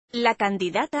La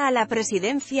candidata a la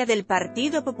presidencia del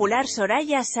Partido Popular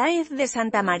Soraya Sáenz de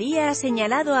Santamaría ha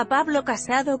señalado a Pablo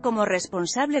Casado como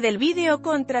responsable del vídeo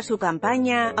contra su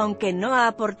campaña, aunque no ha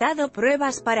aportado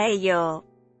pruebas para ello.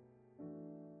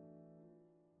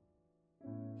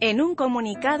 En un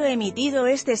comunicado emitido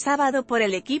este sábado por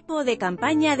el equipo de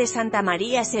campaña de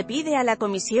Santamaría se pide a la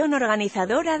comisión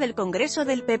organizadora del Congreso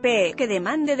del PP que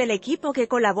demande del equipo que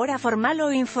colabora formal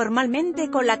o informalmente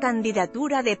con la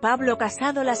candidatura de Pablo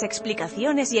Casado las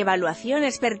explicaciones y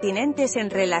evaluaciones pertinentes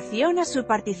en relación a su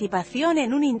participación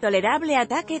en un intolerable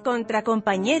ataque contra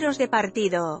compañeros de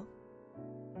partido.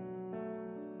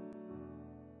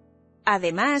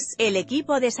 Además, el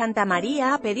equipo de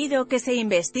Santamaría ha pedido que se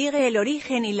investigue el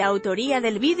origen y la autoría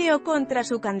del vídeo contra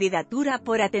su candidatura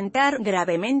por atentar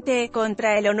gravemente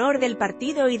contra el honor del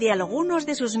partido y de algunos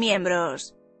de sus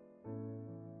miembros.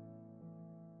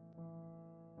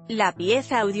 La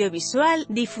pieza audiovisual,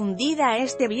 difundida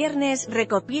este viernes,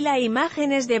 recopila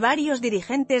imágenes de varios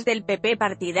dirigentes del PP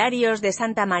partidarios de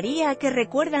Santamaría que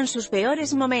recuerdan sus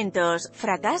peores momentos,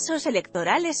 fracasos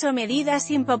electorales o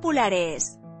medidas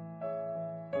impopulares.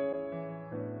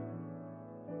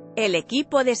 El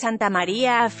equipo de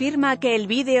Santamaría afirma que el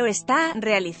vídeo está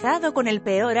realizado con el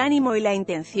peor ánimo y la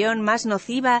intención más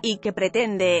nociva, y que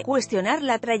pretende cuestionar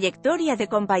la trayectoria de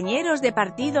compañeros de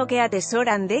partido que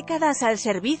atesoran décadas al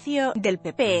servicio del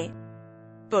PP.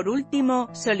 Por último,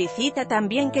 solicita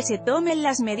también que se tomen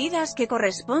las medidas que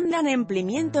correspondan en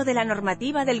cumplimiento de la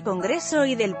normativa del Congreso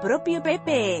y del propio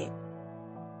PP.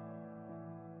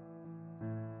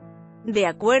 De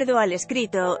acuerdo al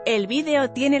escrito, el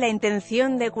vídeo tiene la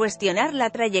intención de cuestionar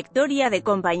la trayectoria de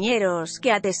compañeros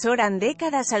que atesoran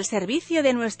décadas al servicio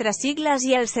de nuestras siglas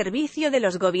y al servicio de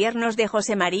los gobiernos de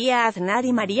José María Aznar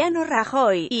y Mariano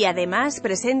Rajoy, y además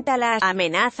presenta la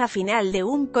amenaza final de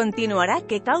un «continuará»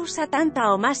 que causa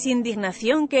tanta o más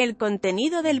indignación que el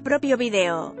contenido del propio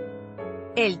vídeo.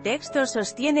 El texto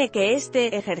sostiene que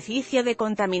este ejercicio de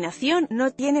contaminación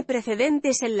no tiene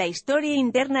precedentes en la historia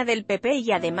interna del PP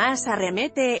y además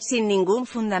arremete, sin ningún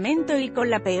fundamento y con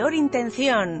la peor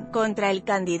intención, contra el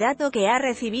candidato que ha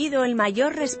recibido el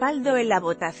mayor respaldo en la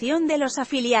votación de los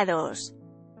afiliados.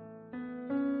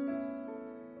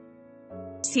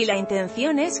 Si la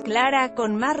intención es clara,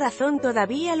 con más razón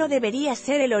todavía lo debería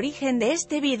ser el origen de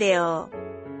este vídeo.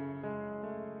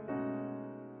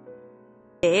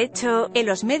 De hecho, en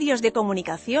los medios de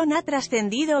comunicación ha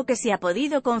trascendido que se ha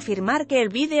podido confirmar que el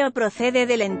vídeo procede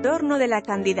del entorno de la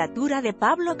candidatura de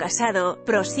Pablo Casado,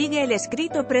 prosigue el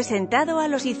escrito presentado a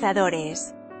los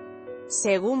izadores.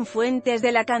 Según fuentes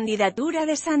de la candidatura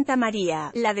de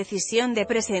Santamaría, la decisión de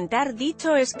presentar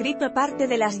dicho escrito parte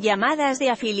de las llamadas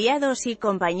de afiliados y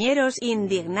compañeros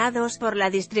indignados por la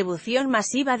distribución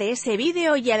masiva de ese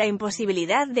vídeo y a la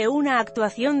imposibilidad de una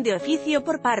actuación de oficio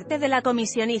por parte de la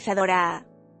comisión izadora.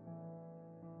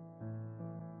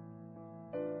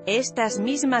 Estas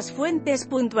mismas fuentes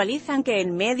puntualizan que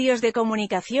en medios de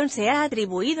comunicación se ha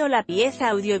atribuido la pieza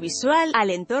audiovisual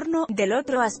al entorno del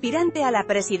otro aspirante a la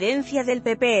presidencia del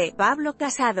PP, Pablo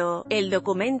Casado. El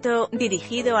documento,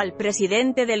 dirigido al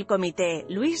presidente del comité,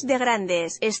 Luis de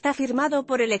Grandes, está firmado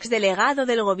por el exdelegado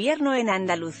del gobierno en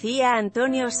Andalucía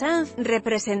Antonio Sanz,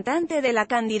 representante de la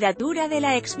candidatura de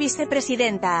la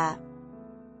exvicepresidenta.